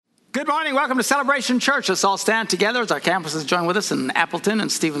Good morning. Welcome to Celebration Church. Let's all stand together as our campuses join with us in Appleton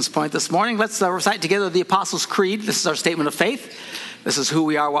and Stevens Point this morning. Let's recite together the Apostles' Creed. This is our statement of faith. This is who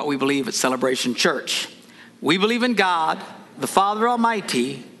we are, what we believe at Celebration Church. We believe in God, the Father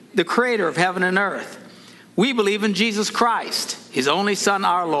Almighty, the creator of heaven and earth. We believe in Jesus Christ, his only Son,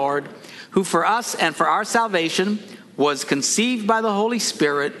 our Lord, who for us and for our salvation was conceived by the Holy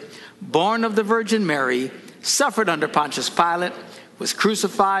Spirit, born of the Virgin Mary, suffered under Pontius Pilate, was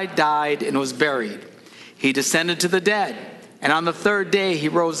crucified, died, and was buried. He descended to the dead, and on the third day he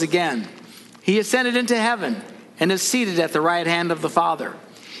rose again. He ascended into heaven and is seated at the right hand of the Father.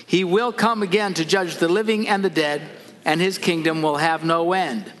 He will come again to judge the living and the dead, and his kingdom will have no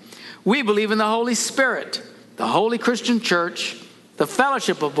end. We believe in the Holy Spirit, the holy Christian church, the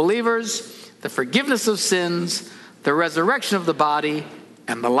fellowship of believers, the forgiveness of sins, the resurrection of the body,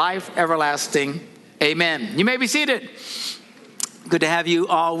 and the life everlasting. Amen. You may be seated. Good to have you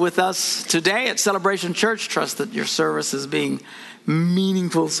all with us today at Celebration Church. Trust that your service is being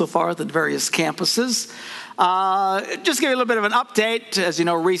meaningful so far at the various campuses. Just give you a little bit of an update. As you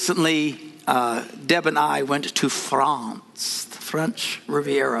know, recently, Deb and I went to France, the French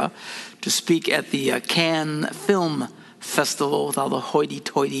Riviera, to speak at the Cannes Film Festival with all the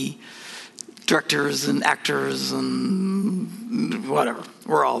hoity-toity directors and actors and whatever.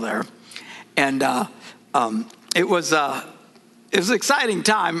 We're all there. And it was an exciting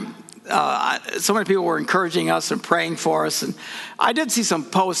time. So many people were encouraging us and praying for us. And I did see some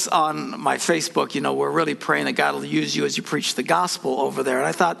posts on my Facebook, we're really praying that God will use you as you preach the gospel over there. And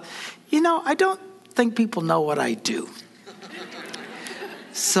I thought, I don't think people know what I do.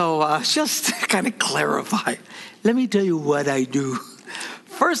 So just to kind of clarify, let me tell you what I do.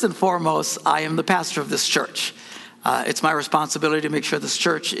 First and foremost, I am the pastor of this church. It's my responsibility to make sure this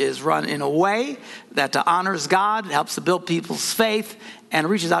church is run in a way that honors God, helps to build people's faith, and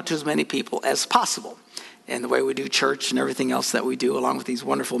reaches out to as many people as possible. And the way we do church and everything else that we do, along with these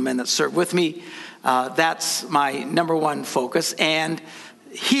wonderful men that serve with me, that's my number one focus. And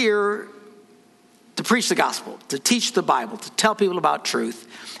here to preach the gospel, to teach the Bible, to tell people about truth,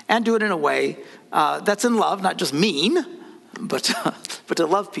 and do it in a way that's in love, not just mean, but to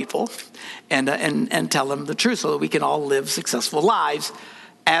love people and tell them the truth so that we can all live successful lives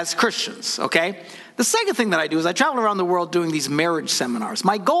as Christians, okay? The second thing that I do is I travel around the world doing these marriage seminars.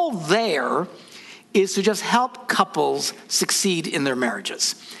 My goal there is to just help couples succeed in their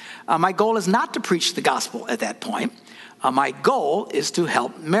marriages. My goal is not to preach the gospel at that point. My goal is to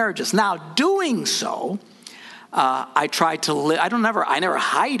help marriages. Now, doing so, I try to live. I never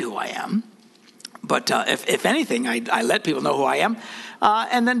hide who I am. But if anything, I let people know who I am,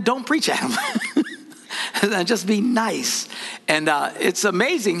 and then don't preach at them. And just be nice. And it's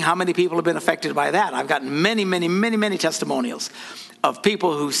amazing how many people have been affected by that. I've gotten many, many, many, many testimonials of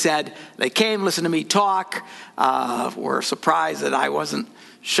people who said they came, listened to me talk, were surprised that I wasn't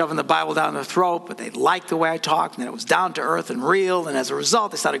shoving the Bible down their throat, but they liked the way I talked, and it was down to earth and real. And as a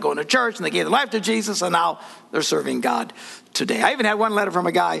result, they started going to church, and they gave their life to Jesus, and now they're serving God today. I even had one letter from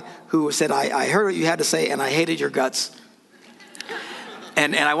a guy who said, I heard what you had to say, and I hated your guts.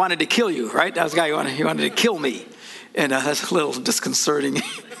 And I wanted to kill you, right? That was a guy who wanted to kill me. And that's a little disconcerting.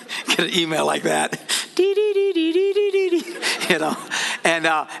 Get an email like that. And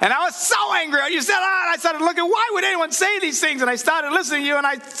I was so angry. You said, and I started looking, why would anyone say these things? And I started listening to you, and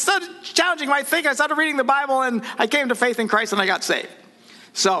I started challenging my thinking. I started reading the Bible, and I came to faith in Christ, and I got saved.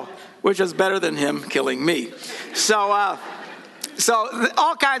 So, which is better than him killing me. So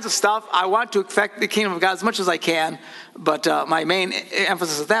all kinds of stuff. I want to affect the kingdom of God as much as I can, but my main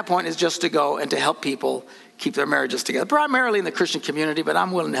emphasis at that point is just to go and to help people keep their marriages together, primarily in the Christian community, but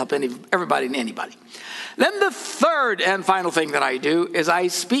I'm willing to help everybody and anybody. Then the third and final thing that I do is I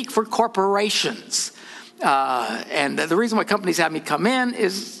speak for corporations. And the reason why companies have me come in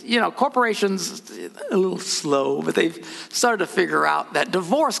is, corporations, a little slow, but they've started to figure out that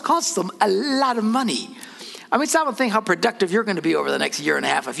divorce costs them a lot of money. I mean, stop and think how productive you're going to be over the next year and a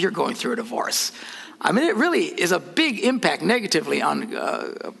half if you're going through a divorce. I mean, it really is a big impact negatively on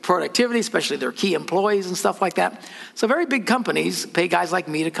productivity, especially their key employees and stuff like that. So very big companies pay guys like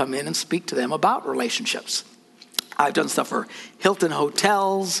me to come in and speak to them about relationships. I've done stuff for Hilton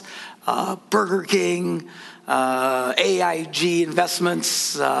Hotels, Burger King, AIG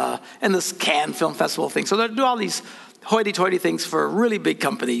Investments, and this Cannes Film Festival thing. So they do all these hoity-toity things for really big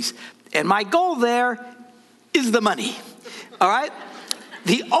companies. And my goal there is the money, all right?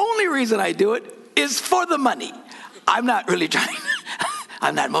 The only reason I do it is for the money. I'm not really trying,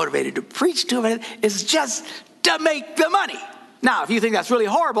 I'm not motivated to preach to it. It's just to make the money. Now, if you think that's really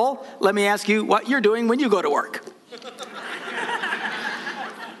horrible, let me ask you what you're doing when you go to work.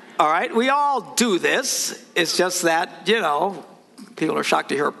 All right, we all do this. It's just that, people are shocked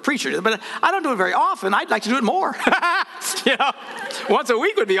to hear a preacher do it. But I don't do it very often. I'd like to do it more. Once a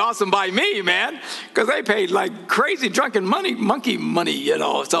week would be awesome by me, man, because they paid like crazy drunken monkey money,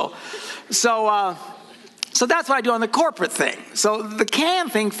 So that's what I do on the corporate thing. So the can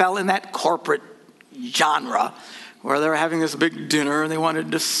thing fell in that corporate genre where they were having this big dinner and they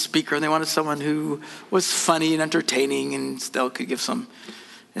wanted a speaker and they wanted someone who was funny and entertaining and still could give some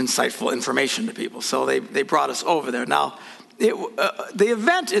insightful information to people. So they brought us over there. Now, the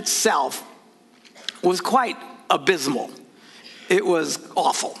event itself was quite abysmal. It was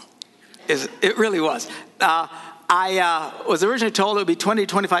awful. It really was. I was originally told it would be 20 to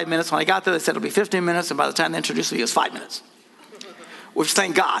 25 minutes. When I got there, they said it would be 15 minutes, and by the time they introduced me, it was 5 minutes. Which,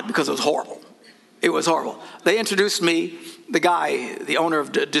 thank God, because it was horrible. It was horrible. They introduced me, the guy, the owner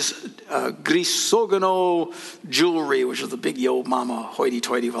of Grisogono Jewelry, which was the big yo mama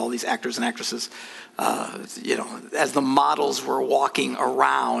hoity-toity of all these actors and actresses. As the models were walking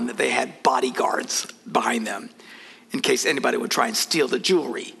around, they had bodyguards behind them in case anybody would try and steal the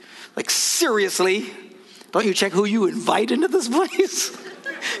jewelry. Like, seriously? Don't you check who you invite into this place?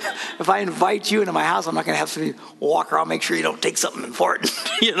 If I invite you into my house, I'm not going to have somebody walk around, make sure you don't take something important,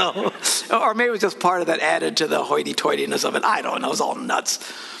 Or maybe it was just part of that added to the hoity-toityness of it. I don't know. It was all nuts.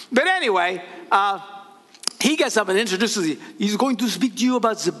 But anyway, he gets up and introduces you. He's going to speak to you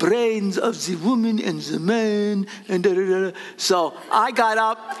about the brains of the woman and the man. And da, da, da, da. So I got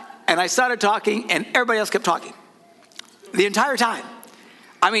up and I started talking, and everybody else kept talking the entire time.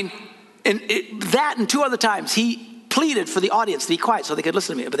 I mean, that and 2 other times, he pleaded for the audience to be quiet so they could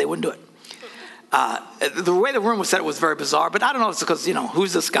listen to me, but they wouldn't do it. The way the room was set was very bizarre, but I don't know if it's because,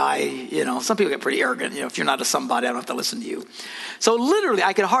 who's this guy? Some people get pretty arrogant. If you're not a somebody, I don't have to listen to you. So literally,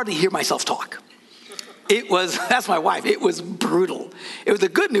 I could hardly hear myself talk. That's my wife. It was brutal. It was the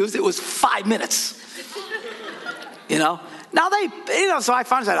good news. It was 5 minutes. Now so I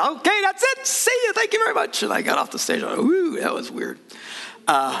finally said, okay, that's it. See you. Thank you very much. And I got off the stage. Ooh, that was weird.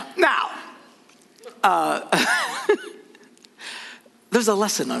 There's a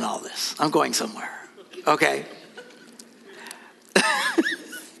lesson in all this. I'm going somewhere, okay?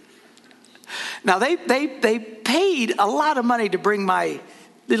 Now, they paid a lot of money to bring my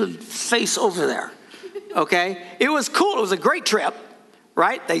little face over there, okay? It was cool. It was a great trip,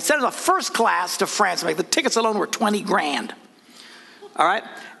 right? They sent us a first class to France. Like, the tickets alone were $20,000, all right?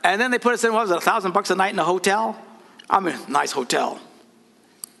 And then they put us in, what was it, $1,000 a night in a hotel? I'm in a nice hotel.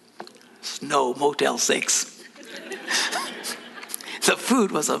 No Motel 6. The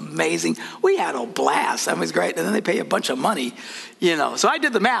food was amazing. We had a blast. That was great. And then they pay a bunch of money, So I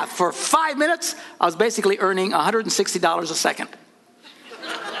did the math. For 5 minutes, I was basically earning $160 a second.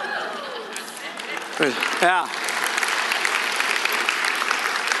 Yeah.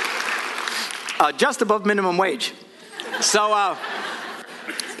 Just above minimum wage. So,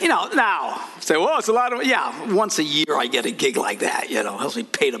 now, say, well, it's a lot of, once a year I get a gig like that, helps me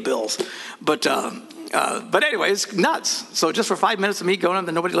pay the bills. But anyway, it's nuts. So just for 5 minutes of me going on,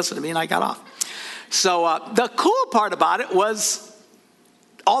 then nobody listened to me and I got off. So the cool part about it was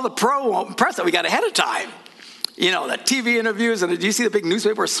all the press that we got ahead of time. The TV interviews, and did you see the big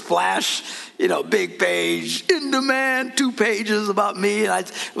newspaper splash, big page, in demand, 2 pages about me. And I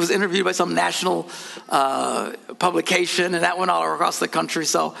was interviewed by some national publication, and that went all across the country.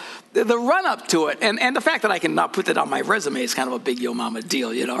 So the run-up to it, and the fact that I can now put that on my resume is kind of a big yo mama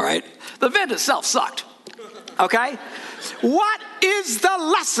deal, right? The event itself sucked, okay? What is the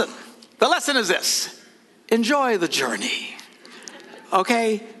lesson? The lesson is this. Enjoy the journey,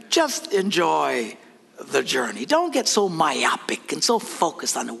 okay? Just enjoy the journey. Don't get so myopic and so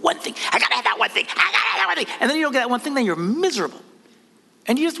focused on the one thing. I gotta have that one thing. I gotta have that one thing. And then you don't get that one thing, then you're miserable.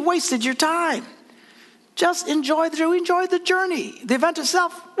 And you just wasted your time. Just enjoy the journey. Enjoy the journey. The event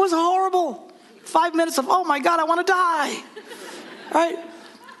itself was horrible. 5 minutes of, oh my God, I want to die. Right?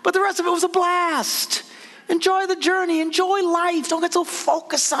 But the rest of it was a blast. Enjoy the journey. Enjoy life. Don't get so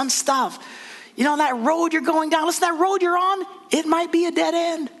focused on stuff. That road you're going down, listen, that road you're on, it might be a dead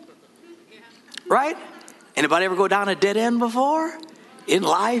end. Right? Anybody ever go down a dead end before? In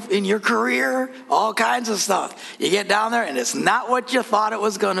life, in your career, all kinds of stuff. You get down there and it's not what you thought it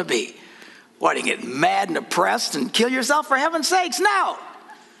was going to be. What, you get mad and depressed and kill yourself? For heaven's sakes, no.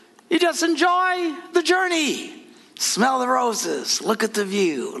 You just enjoy the journey. Smell the roses. Look at the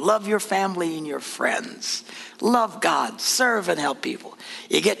view. Love your family and your friends. Love God. Serve and help people.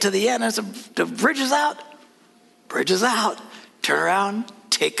 You get to the end and the bridge is out. Bridge is out. Turn around.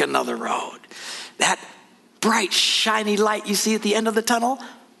 Take another road. That bright, shiny light you see at the end of the tunnel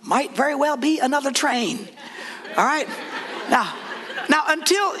might very well be another train. All right? Now, Now,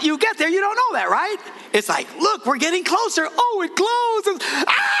 until you get there, you don't know that, right? It's like, look, we're getting closer. Oh, it closes.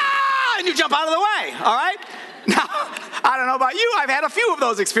 Ah! And you jump out of the way, all right? Now, I don't know about you. I've had a few of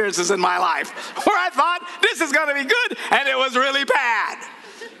those experiences in my life where I thought, this is going to be good, and it was really bad.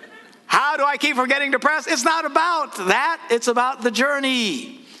 How do I keep from getting depressed? It's not about that. It's about the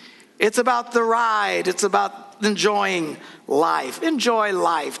journey. It's about the ride. It's about enjoying life. Enjoy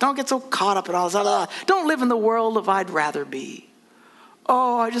life. Don't get so caught up in all this. Don't live in the world of I'd rather be.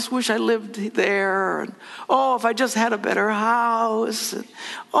 Oh, I just wish I lived there. And, oh, if I just had a better house. And,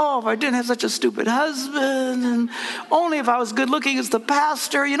 oh, if I didn't have such a stupid husband. And only if I was good looking as the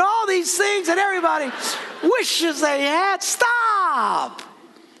pastor. You know, all these things that everybody wishes they had. Stop.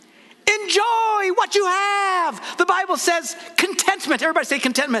 Enjoy what you have. The Bible says contentment. Everybody say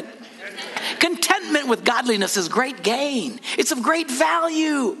contentment. Contentment with godliness is great gain. It's of great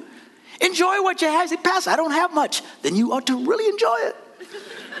value. Enjoy what you have. Say, Pastor, I don't have much. Then you ought to really enjoy it.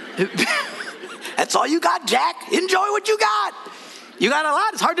 That's all you got, Jack. Enjoy what you got. You got a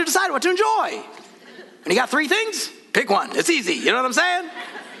lot. It's hard to decide what to enjoy. When you got 3 things, pick one. It's easy. You know what I'm saying?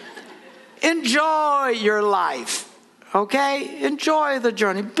 Enjoy your life. Okay? Enjoy the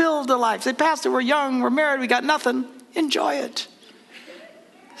journey. Build a life. Say, Pastor, we're young. We're married. We got nothing. Enjoy it.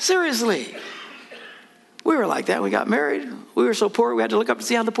 Seriously. We were like that. We got married. We were so poor, we had to look up to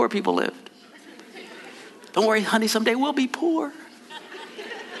see how the poor people lived. Don't worry, honey, someday we'll be poor.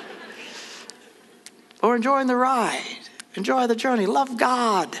 Or enjoying the ride. Enjoy the journey. Love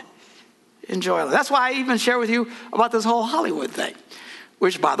God. Enjoy it. That's why I even share with you about this whole Hollywood thing.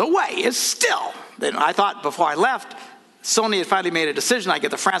 Which, by the way, is still. I thought before I left, Sony had finally made a decision. I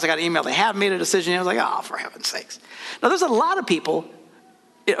get to France, I got an email. They have made a decision. And I was like, oh, for heaven's sakes. Now, there's a lot of people.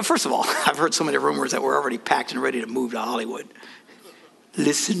 First of all, I've heard so many rumors that we're already packed and ready to move to Hollywood.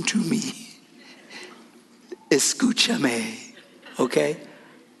 Listen to me. Escúchame. Okay?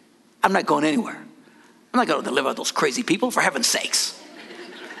 I'm not going anywhere. I'm not going to live with those crazy people, for heaven's sakes.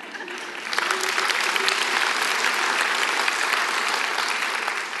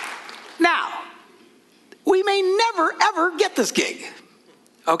 Now, we may never, ever get this gig.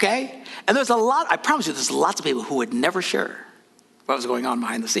 Okay? And there's I promise you, there's lots of people who would never share what was going on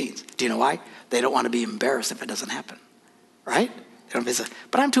behind the scenes. Do you know why? They don't want to be embarrassed if it doesn't happen. Right? They don't visit.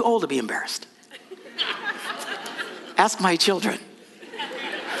 But I'm too old to be embarrassed. Ask my children.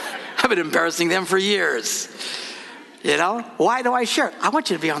 I've been embarrassing them for years. You know? Why do I share it? I want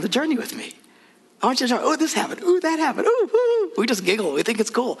you to be on the journey with me. I want you to share, oh, this happened. Oh, that happened. Ooh. We just giggle. We think it's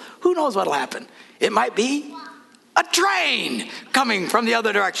cool. Who knows what'll happen? It might be a train coming from the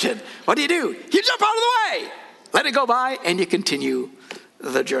other direction. What do? You jump out of the way. Let it go by, and you continue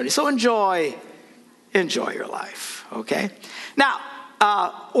the journey. So enjoy your life, okay? Now,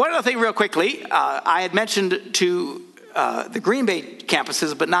 one other thing real quickly. I had mentioned to the Green Bay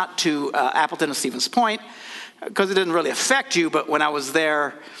campuses, but not to Appleton and Stevens Point, because it didn't really affect you. But when I was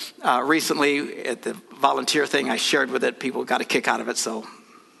there recently at the volunteer thing, I shared with it. People got a kick out of it, so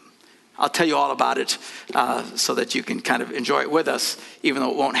I'll tell you all about it so that you can kind of enjoy it with us, even though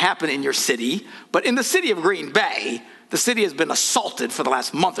it won't happen in your city. But in the city of Green Bay, the city has been assaulted for the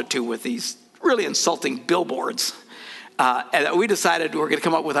last month or two with these really insulting billboards. And we decided we're going to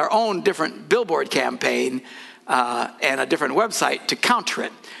come up with our own different billboard campaign and a different website to counter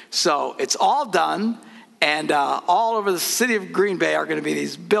it. So it's all done. And all over the city of Green Bay are going to be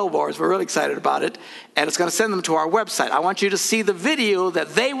these billboards. We're really excited about it. And it's going to send them to our website. I want you to see the video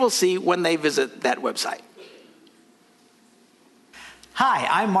that they will see when they visit that website. Hi,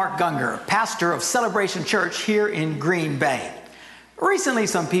 I'm Mark Gungor, pastor of Celebration Church here in Green Bay. Recently,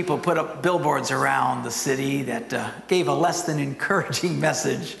 some people put up billboards around the city that gave a less than encouraging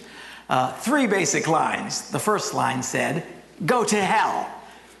message. 3 basic lines. The first line said, "Go to hell,"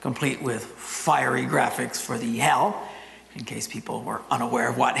 complete with fiery graphics for the hell, in case people were unaware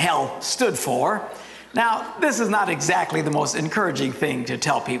of what hell stood for. Now, this is not exactly the most encouraging thing to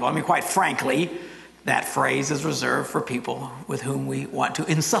tell people. I mean, quite frankly, that phrase is reserved for people with whom we want to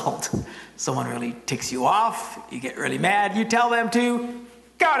insult. Someone really ticks you off, you get really mad, you tell them to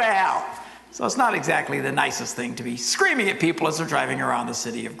go to hell. So it's not exactly the nicest thing to be screaming at people as they're driving around the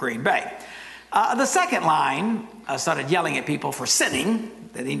city of Green Bay. The second line started yelling at people for sinning.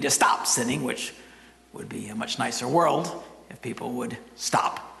 They need to stop sinning, which would be a much nicer world if people would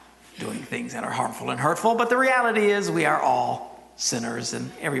stop doing things that are harmful and hurtful. But the reality is we are all sinners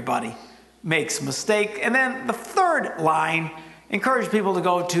and everybody makes mistake. And then the third line encouraged people to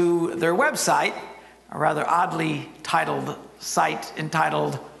go to their website, a rather oddly titled site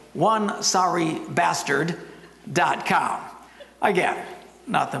entitled onesorrybastard.com. Again,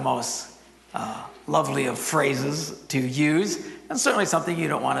 not the most lovely of phrases to use. and certainly something you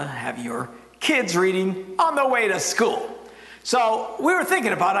don't want to have your kids reading on the way to school. So we were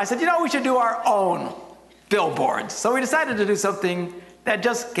thinking about it. I said, we should do our own billboards. So we decided to do something that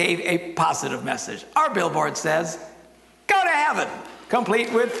just gave a positive message. Our billboard says, "Go to heaven,"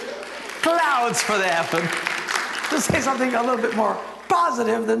 complete with clouds for the heaven. To say something a little bit more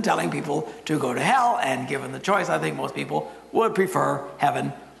positive than telling people to go to hell. And given the choice, I think most people would prefer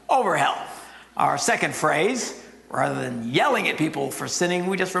heaven over hell. Our second phrase, rather than yelling at people for sinning,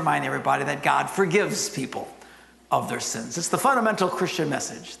 we just remind everybody that God forgives people of their sins. It's the fundamental Christian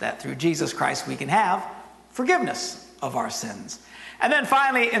message that through Jesus Christ we can have forgiveness of our sins. And then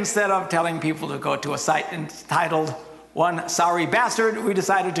finally, instead of telling people to go to a site entitled "One Sorry Bastard," we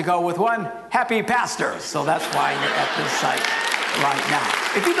decided to go with "One Happy Pastor." So that's why you're at this site right now.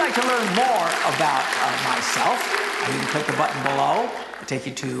 If you'd like to learn more about myself, you can click the button below. It'll take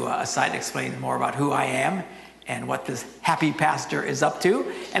you to a site that explains more about who I am and what this Happy Pastor is up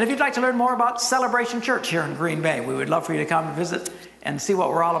to. And if you'd like to learn more about Celebration Church here in Green Bay, we would love for you to come and visit and see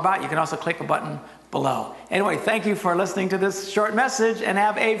what we're all about. You can also click a button below. Anyway, thank you for listening to this short message, and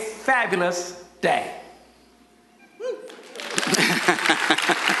have a fabulous day.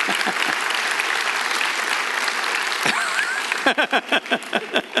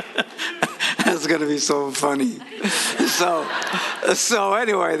 That's going to be so funny. So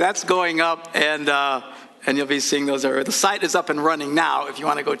anyway, that's going up, and you'll be seeing those everywhere. The site is up and running now if you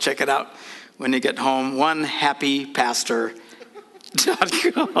want to go check it out when you get home.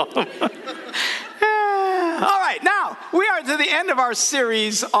 onehappypastor.com. All right, now we are to the end of our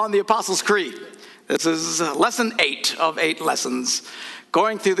series on the Apostles' Creed. This is lesson 8 of 8 lessons,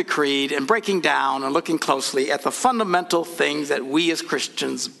 going through the creed and breaking down and looking closely at the fundamental things that we as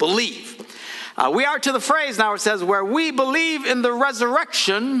Christians believe. We are to the phrase now, it says, where we believe in the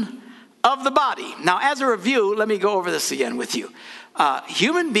resurrection of the body. Now, as a review, let me go over this again with you.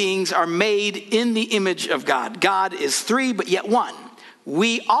 Human beings are made in the image of God. God is 3, but yet 1.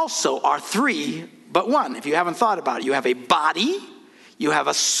 We also are 3, but 1. If you haven't thought about it, you have a body, you have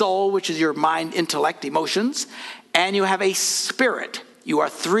a soul, which is your mind, intellect, emotions, and you have a spirit. You are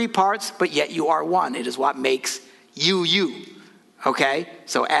 3 parts, but yet you are 1. It is what makes you, you. Okay?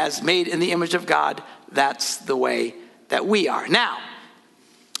 So as made in the image of God, that's the way that we are. Now,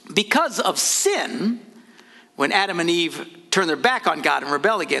 because of sin, when Adam and Eve turned their back on God and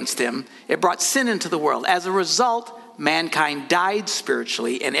rebelled against him, it brought sin into the world. As a result, mankind died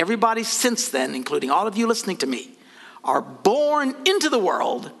spiritually, and everybody since then, including all of you listening to me, are born into the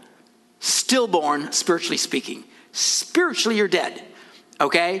world, stillborn, spiritually speaking. Spiritually, you're dead,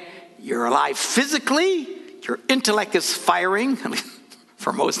 okay? You're alive physically, your intellect is firing,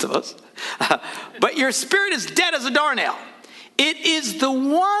 for most of us, but your spirit is dead as a doornail. It is the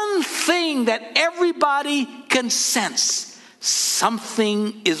one thing that everybody can sense.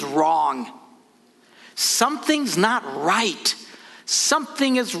 Something is wrong. Something's not right.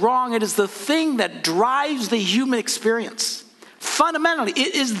 Something is wrong. It is the thing that drives the human experience. Fundamentally,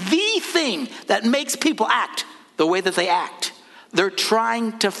 it is the thing that makes people act the way that they act. They're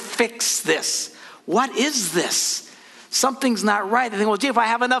trying to fix this. What is this? Something's not right. They think, well, gee, if I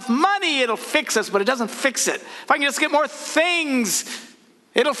have enough money, it'll fix us, but it doesn't fix it. If I can just get more things,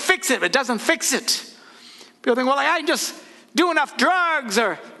 it'll fix it, but it doesn't fix it. People think, well, I can just do enough drugs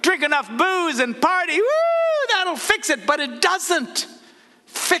or drink enough booze and party. Woo, that'll fix it, but it doesn't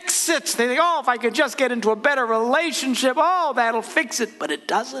fix it. They think, oh, if I could just get into a better relationship, oh, that'll fix it, but it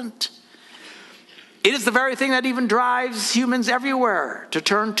doesn't. It is the very thing that even drives humans everywhere to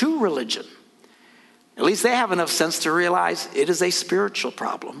turn to religion. At least they have enough sense to realize it is a spiritual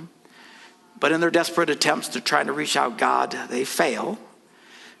problem. But in their desperate attempts to try to reach out God, they fail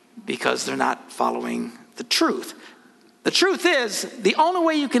because they're not following the truth. The truth is, the only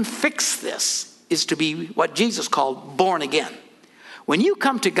way you can fix this is to be what Jesus called born again. When you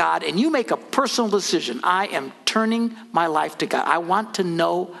come to God and you make a personal decision, I am turning my life to God. I want to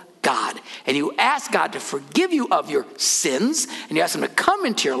know God. And you ask God to forgive you of your sins, and you ask him to come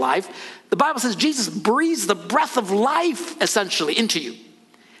into your life. The Bible says Jesus breathes the breath of life essentially into you.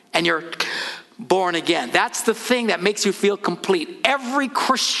 And you're born again. That's the thing that makes you feel complete. Every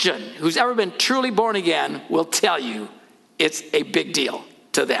Christian who's ever been truly born again will tell you it's a big deal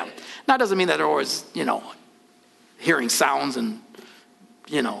to them. Now, it doesn't mean that they're always, hearing sounds and,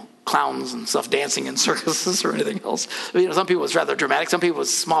 clowns and stuff dancing in circuses or anything else. Some people it's rather dramatic. Some people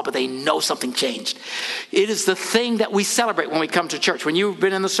it's small, but they know something changed. It is the thing that we celebrate when we come to church. When you've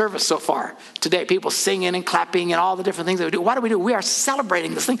been in the service so far today, people singing and clapping and all the different things that we do. What do? We are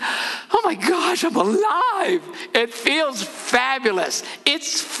celebrating this thing. Oh my gosh, I'm alive. It feels fabulous.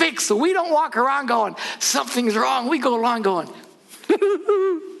 It's fixed. We don't walk around going, something's wrong. We go along going,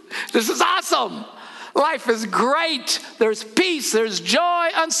 This is awesome. Life is great. There's peace, there's joy,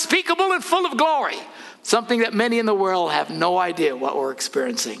 unspeakable and full of glory. Something that many in the world have no idea what we're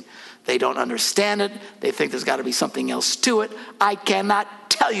experiencing. They don't understand it. They think there's got to be something else to it. I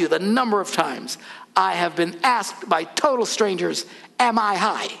cannot tell you the number of times I have been asked by total strangers, am I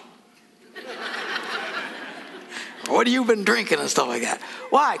high? What have you been drinking and stuff like that?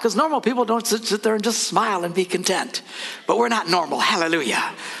 Why? Because normal people don't sit there and just smile and be content. But we're not normal. Hallelujah.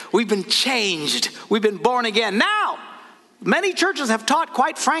 We've been changed. We've been born again. Now, many churches have taught,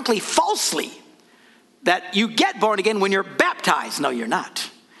 quite frankly, falsely, that you get born again when you're baptized. No, you're not.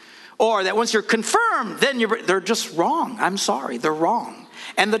 Or that once you're confirmed, then they're just wrong. I'm sorry, they're wrong.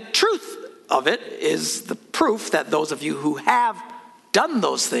 And the truth of it is the proof that those of you who have done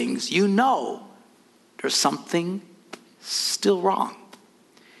those things, you know there's something still wrong.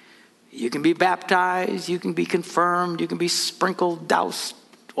 You can be baptized, you can be confirmed, you can be sprinkled, doused,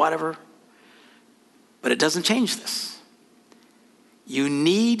 whatever. But it doesn't change this. You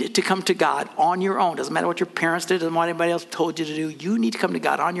need to come to God on your own. Doesn't matter what your parents did, doesn't matter what anybody else told you to do. You need to come to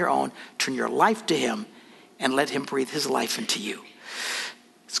God on your own, turn your life to him, and let him breathe his life into you.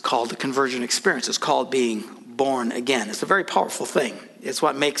 It's called the conversion experience. It's called being born again. It's a very powerful thing. It's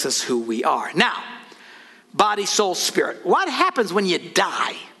what makes us who we are. Now, body, soul, spirit. What happens when you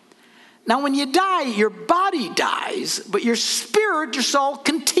die? Now, when you die, your body dies, but your spirit, your soul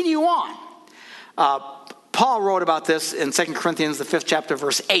continue on. Paul wrote about this in 2 Corinthians, the 5th chapter,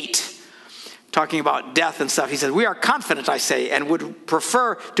 verse 8, talking about death and stuff. He said, we are confident, I say, and would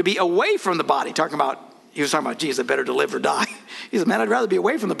prefer to be away from the body. He was talking about, Jesus, I better to live or die. He said, man, I'd rather be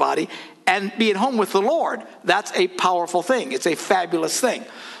away from the body and be at home with the Lord. That's a powerful thing. It's a fabulous thing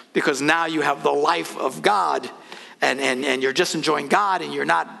because now you have the life of God and you're just enjoying God and you're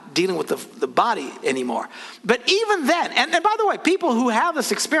not dealing with the body anymore. But even then, and by the way, people who have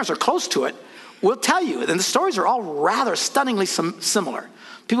this experience or close to it will tell you, and the stories are all rather stunningly similar.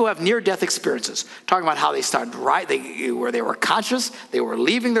 People who have near-death experiences, talking about how they started where they were conscious, they were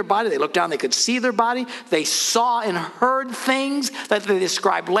leaving their body, they looked down, they could see their body, they saw and heard things that they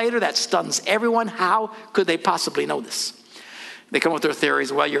described later. That stuns everyone. How could they possibly know this? They come with their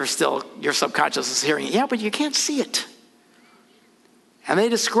theories. Well, your subconscious is hearing it. Yeah, but you can't see it. And they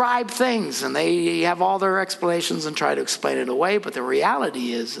describe things, and they have all their explanations and try to explain it away. But the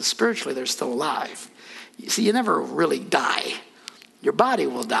reality is, spiritually, they're still alive. You see, you never really die. Your body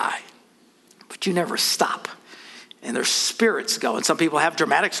will die, but you never stop. And their spirits go. And some people have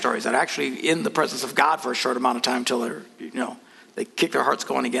dramatic stories that are actually in the presence of God for a short amount of time until they kick their hearts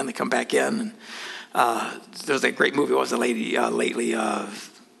going again. They come back in. And there's a great movie. What was it lately about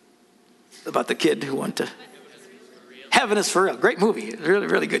the kid who went to Heaven is for Real. Great movie. Really,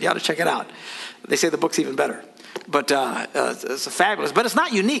 really good. You ought to check it out. They say the book's even better. But it's fabulous. But it's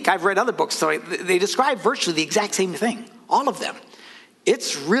not unique. I've read other books. So they describe virtually the exact same thing. All of them.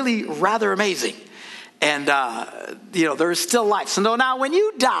 It's really rather amazing. And, there is still life. So now when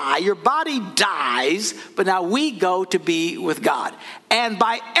you die, your body dies, but now we go to be with God. And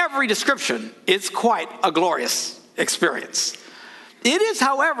by every description, it's quite a glorious experience. It is,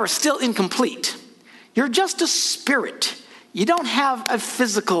 however, still incomplete. You're just a spirit. You don't have a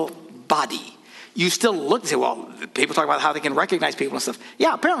physical body. You still look, people talk about how they can recognize people and stuff.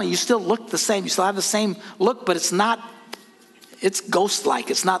 Yeah, apparently you still look the same. You still have the same look, but it's ghost-like.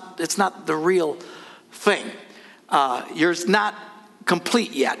 It's not the real thing. You're not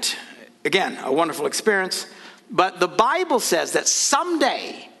complete yet. Again, a wonderful experience. But the Bible says that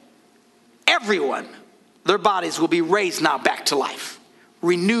someday, everyone, their bodies will be raised now back to life.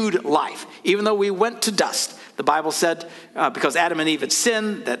 Renewed life. Even though we went to dust, the Bible said, because Adam and Eve had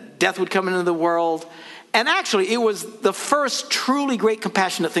sinned, that death would come into the world. And actually, it was the first truly great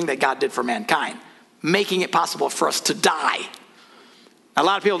compassionate thing that God did for mankind, making it possible for us to die. A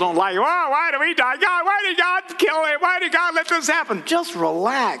lot of people don't like, why did we die? God, why did God kill it? Why did God let this happen? Just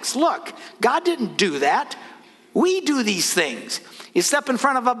relax. Look, God didn't do that. We do these things. You step in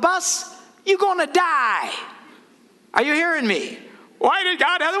front of a bus, you're going to die. Are you hearing me? Why did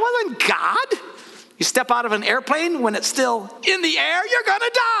God? It wasn't God. You step out of an airplane when it's still in the air, you're going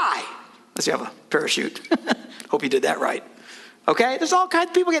to die. Unless you have a parachute. Hope you did that right. Okay? There's all kinds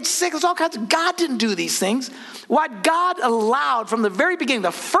of people get sick. There's all kinds of, God didn't do these things. What God allowed from the very beginning,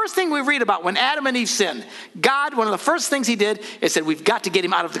 the first thing we read about when Adam and Eve sinned, God, one of the first things he did is said, we've got to get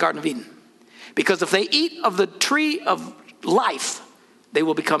him out of the Garden of Eden. Because if they eat of the tree of life, they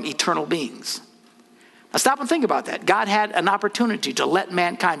will become eternal beings. Now stop and think about that. God had an opportunity to let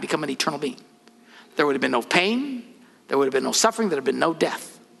mankind become an eternal being. There would have been no pain. There would have been no suffering. There would have been no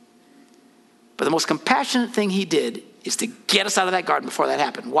death. But the most compassionate thing he did is to get us out of that garden before that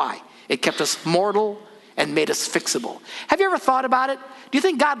happened. Why? It kept us mortal and made us fixable. Have you ever thought about it? Do you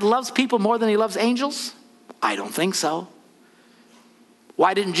think God loves people more than he loves angels? I don't think so.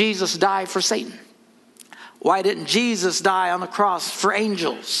 Why didn't Jesus die for Satan? Why didn't Jesus die on the cross for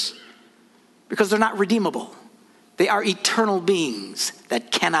angels? Because they're not redeemable. They are eternal beings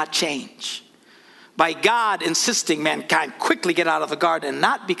that cannot change. By God insisting mankind quickly get out of the garden and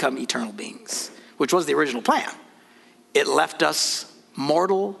not become eternal beings, which was the original plan, it left us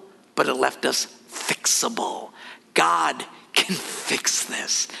mortal, but it left us fixable. God can fix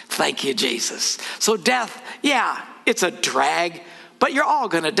this. Thank you, Jesus. So death, yeah, it's a drag, but you're all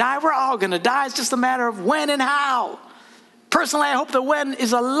going to die. We're all going to die. It's just a matter of when and how. Personally, I hope the when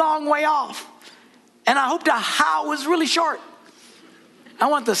is a long way off. And I hope the how is really short. I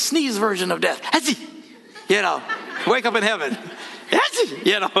want the sneeze version of death. You know, wake up in heaven.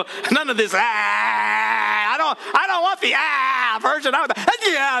 You know, none of this, I don't want the version of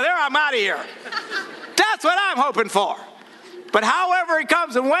yeah, there, I'm out of here. That's what I'm hoping for. But however it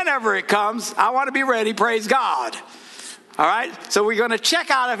comes and whenever it comes, I want to be ready, praise God. All right, so we're going to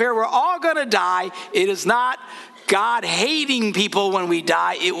check out of here. We're all going to die. It is not God hating people when we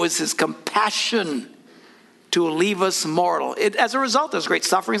die. It was his compassion to leave us mortal. As a result, there's great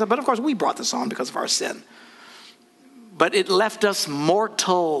suffering. But of course, we brought this on because of our sin. But it left us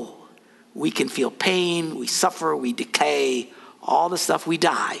mortal. We can feel pain, we suffer, we decay, all the stuff, we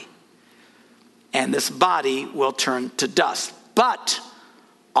die. And this body will turn to dust. But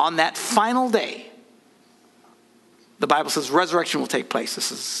on that final day, the Bible says resurrection will take place.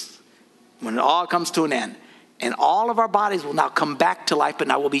 This is when it all comes to an end. And all of our bodies will now come back to life, but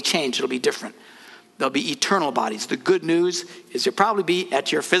now will be changed. It'll be different. There'll be eternal bodies. The good news is you'll probably be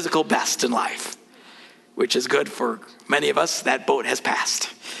at your physical best in life, which is good for many of us. That boat has passed.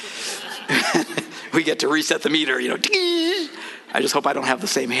 We get to reset the meter, you know. I just hope I don't have the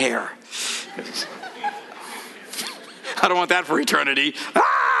same hair. I don't want that for eternity.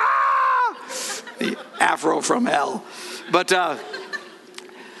 The afro from hell. But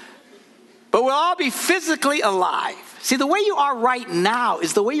we'll all be physically alive. See, the way you are right now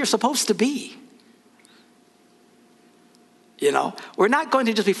is the way you're supposed to be. You know, we're not going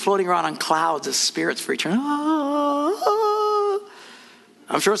to just be floating around on clouds as spirits for eternity.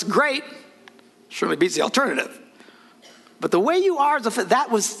 I'm sure it's great. Surely beats the alternative. But the way you are, that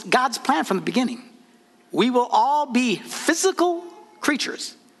was God's plan from the beginning. We will all be physical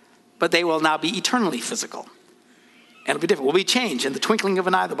creatures, but they will now be eternally physical. And it'll be different. We'll be changed in the twinkling of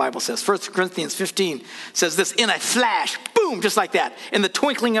an eye, the Bible says. 1 Corinthians 15 says this, in a flash, boom, just like that, in the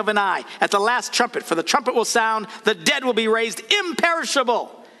twinkling of an eye, at the last trumpet, for the trumpet will sound, the dead will be raised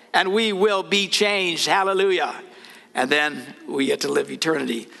imperishable, and we will be changed. Hallelujah. And then we get to live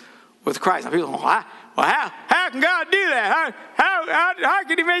eternity with Christ. Now people go, well, how can God do that? How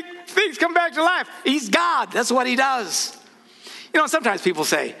can he make things come back to life? He's God. That's what he does. You know, sometimes people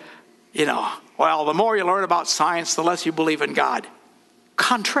say, you know, well, the more you learn about science, the less you believe in God.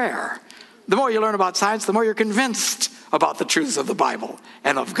 Contraire. The more you learn about science, the more you're convinced about the truths of the Bible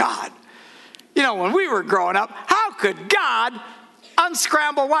and of God. You know, when we were growing up, how could God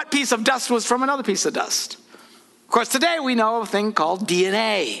unscramble what piece of dust was from another piece of dust? Of course, today we know a thing called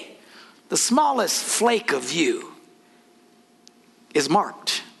DNA. The smallest flake of you is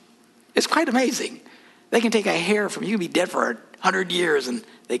marked. It's quite amazing. They can take a hair from you, be dead for 100 years, and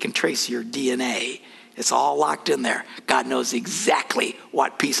they can trace your DNA. It's all locked in there. God knows exactly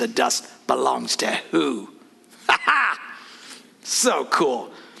what piece of dust belongs to who. So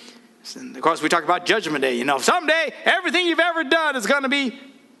cool. And of course, we talk about Judgment Day. You know, someday everything you've ever done is going to be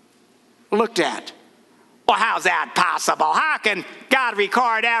looked at. Well, how's that possible? How can God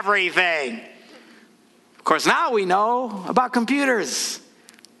record everything? Of course, now we know about computers.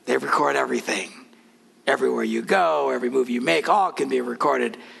 They record everything. Everywhere you go, every move you make, all can be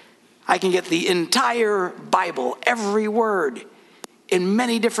recorded. I can get the entire Bible, every word, in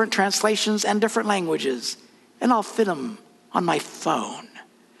many different translations and different languages, and I'll fit them on my phone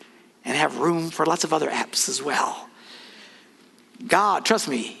and have room for lots of other apps as well. God, trust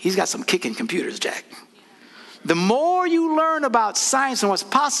me, he's got some kicking computers, Jack. The more you learn about science and what's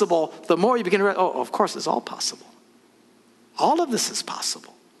possible, the more you begin to realize, oh, of course, it's all possible. All of this is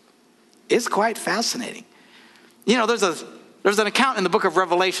possible. It's quite fascinating. You know, there's an account in the book of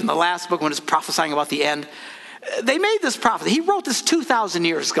Revelation, the last book when it's prophesying about the end. They made this prophecy. He wrote this 2,000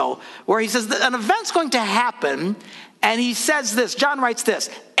 years ago, where he says that an event's going to happen, and he says this, John writes this,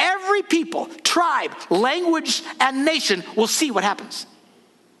 every people, tribe, language, and nation will see what happens.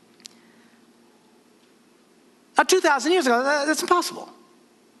 Now, 2,000 years ago, that's impossible.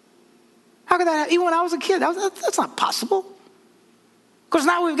 How could that happen? Even when I was a kid, that's not possible. Because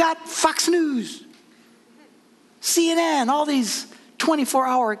now we've got Fox News, CNN, all these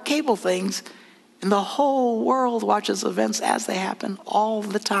 24-hour cable things, and the whole world watches events as they happen all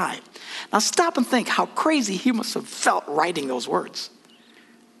the time. Now stop and think how crazy he must have felt writing those words.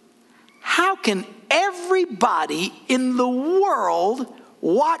 How can everybody in the world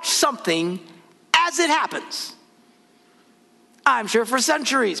watch something as it happens? I'm sure for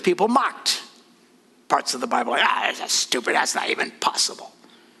centuries people mocked parts of the Bible. Like, that's stupid. That's not even possible.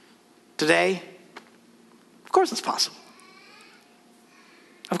 Today, of course it's possible.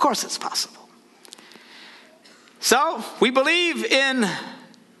 Of course it's possible. So we believe in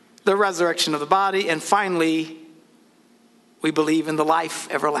the resurrection of the body, and finally, we believe in the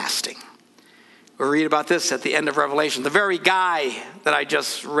life everlasting. We'll read about this at the end of Revelation. The very guy that I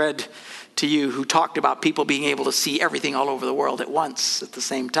just read to you, who talked about people being able to see everything all over the world at once at the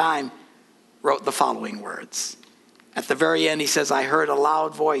same time, wrote the following words. At the very end, he says, I heard a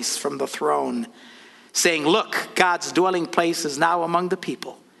loud voice from the throne saying, look, God's dwelling place is now among the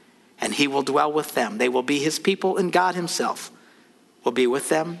people, and he will dwell with them. They will be his people, and God himself will be with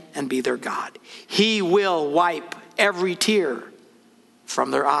them and be their God. He will wipe every tear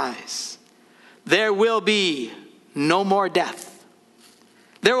from their eyes. There will be no more death.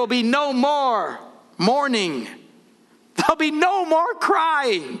 There will be no more mourning. There'll be no more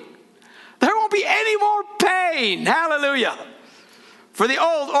crying. There won't be any more pain. Hallelujah. For the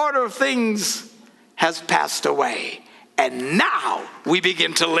old order of things has passed away, and now we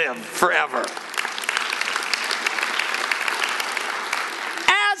begin to live forever.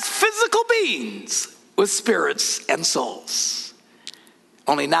 As physical beings with spirits and souls.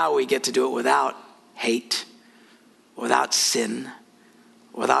 Only now we get to do it without hate, without sin,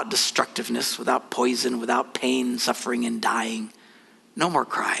 without destructiveness, without poison, without pain, suffering, and dying. No more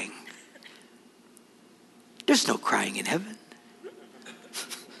crying. There's no crying in heaven.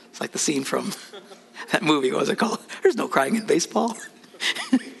 It's like the scene from that movie, what was it called? There's no crying in baseball.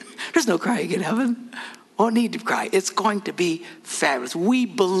 There's no crying in heaven. Won't need to cry. It's going to be fabulous. We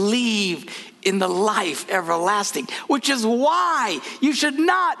believe in the life everlasting, which is why you should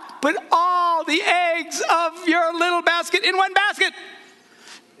not put all the eggs of your little basket in one basket.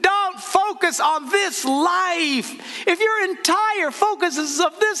 Don't focus on this life. If your entire focus is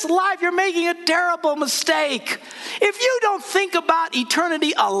of this life, you're making a terrible mistake. If you don't think about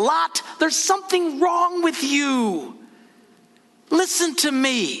eternity a lot, there's something wrong with you. Listen to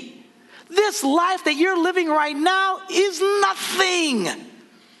me. This life that you're living right now is nothing.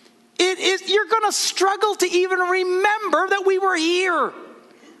 You're going to struggle to even remember that we were here.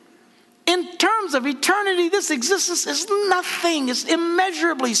 In terms of eternity, this existence is nothing. It's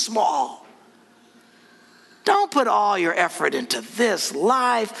immeasurably small. Don't put all your effort into this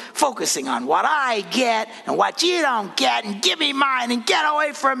life, focusing on what I get and what you don't get, and give me mine and get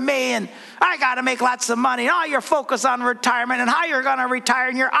away from me, and I got to make lots of money, and all your focus on retirement and how you're going to retire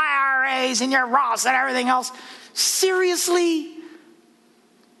and your IRAs and your Roths and everything else. Seriously?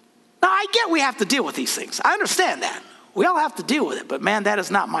 Now, I get we have to deal with these things. I understand that. We all have to deal with it, but man, that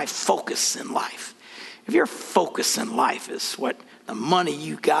is not my focus in life. If your focus in life is what the money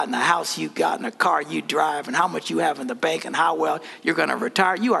you got and the house you got and the car you drive and how much you have in the bank and how well you're going to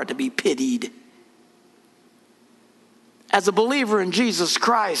retire, you are to be pitied. As a believer in Jesus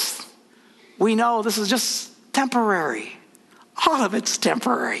Christ, we know this is just temporary. All of it's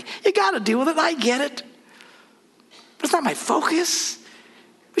temporary. You got to deal with it. I get it. But it's not my focus.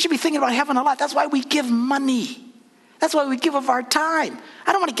 We should be thinking about heaven a lot. That's why we give money. That's why we give of our time.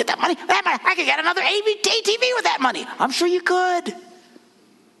 I don't want to get that money. I could get another ATV with that money. I'm sure you could.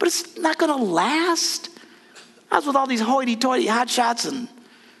 But it's not going to last. I was with all these hoity-toity hotshots and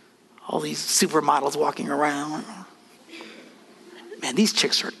all these supermodels walking around. Man, these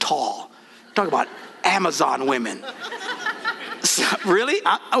chicks are tall. Talk about Amazon women. So, really?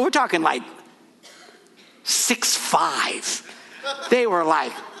 We're talking like 6'5". They were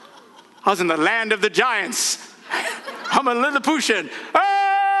like, I was in the land of the giants. I'm a Lilliputian.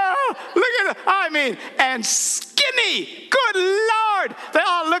 Oh, look at it. I mean, and skinny. Good Lord. They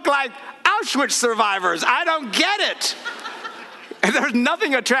all look like Auschwitz survivors. I don't get it. And there's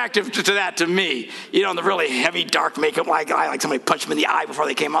nothing attractive to that to me. You know, the really heavy, dark makeup, like somebody punched them in the eye before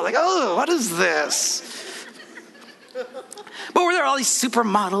they came out. Like, oh, what is this? But were there all these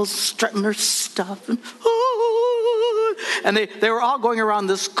supermodels strutting their stuff? And they were all going around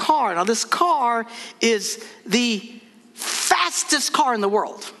this car. Now, this car is the fastest car in the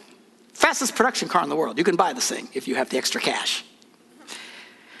world. Fastest production car in the world. You can buy this thing if you have the extra cash.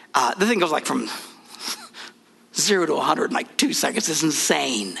 The thing goes like from 0 to 100 in like 2 seconds. It's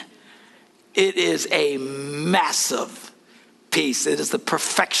insane. It is a massive piece. It is the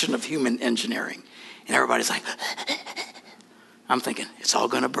perfection of human engineering. And everybody's like, I'm thinking, it's all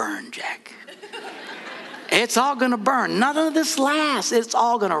going to burn, Jack. It's all going to burn. None of this lasts. It's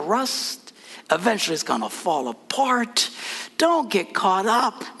all going to rust. Eventually, it's going to fall apart. Don't get caught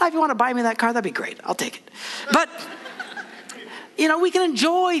up. Now, if you want to buy me that car, that'd be great. I'll take it. But, we can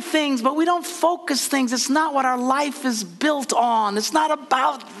enjoy things, but we don't focus things. It's not what our life is built on. It's not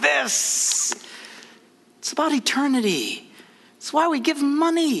about this. It's about eternity. It's why we give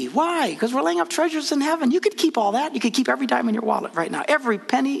money. Why? Because we're laying up treasures in heaven. You could keep all that. You could keep every dime in your wallet right now. Every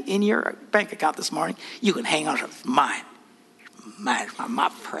penny in your bank account this morning, you can hang on to. Mine.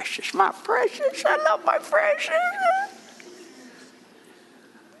 My precious. My precious. I love my precious.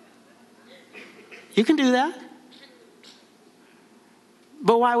 You can do that.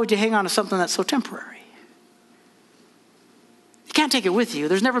 But why would you hang on to something that's so temporary? You can't take it with you.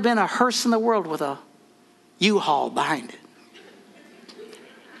 There's never been a hearse in the world with a U-Haul behind it.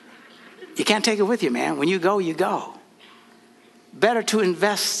 You can't take it with you, man. When you go, you go. Better to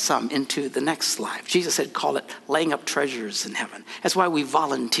invest some into the next life. Jesus said, call it laying up treasures in heaven. That's why we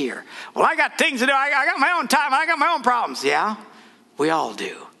volunteer. Well, I got things to do. I got my own time. I got my own problems. Yeah, we all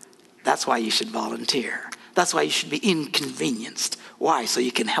do. That's why you should volunteer. That's why you should be inconvenienced. Why? So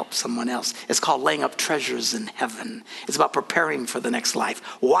you can help someone else. It's called laying up treasures in heaven. It's about preparing for the next life.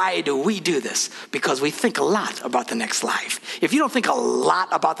 Why do we do this? Because we think a lot about the next life. If you don't think a lot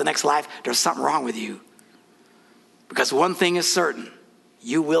about the next life, there's something wrong with you. Because one thing is certain,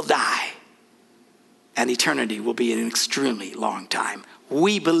 you will die. And eternity will be an extremely long time.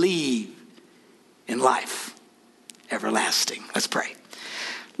 We believe in life everlasting. Let's pray.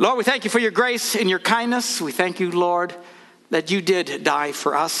 Lord, we thank you for your grace and your kindness. We thank you, Lord, that you did die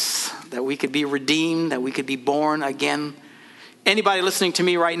for us, that we could be redeemed, that we could be born again. Anybody listening to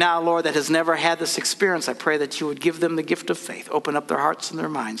me right now, Lord, that has never had this experience, I pray that you would give them the gift of faith. Open up their hearts and their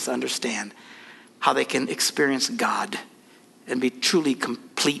minds to understand how they can experience God and be truly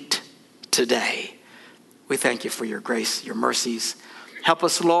complete today. We thank you for your grace, your mercies. Help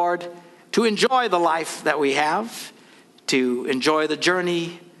us, Lord, to enjoy the life that we have, to enjoy the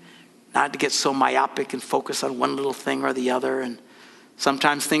journey, not to get so myopic and focus on one little thing or the other. And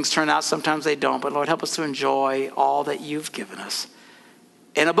sometimes things turn out, sometimes they don't. But Lord, help us to enjoy all that you've given us.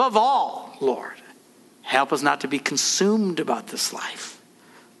 And above all, Lord, help us not to be consumed about this life,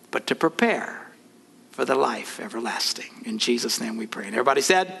 but to prepare for the life everlasting. In Jesus' name we pray. And everybody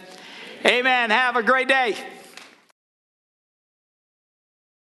said, amen. Have a great day.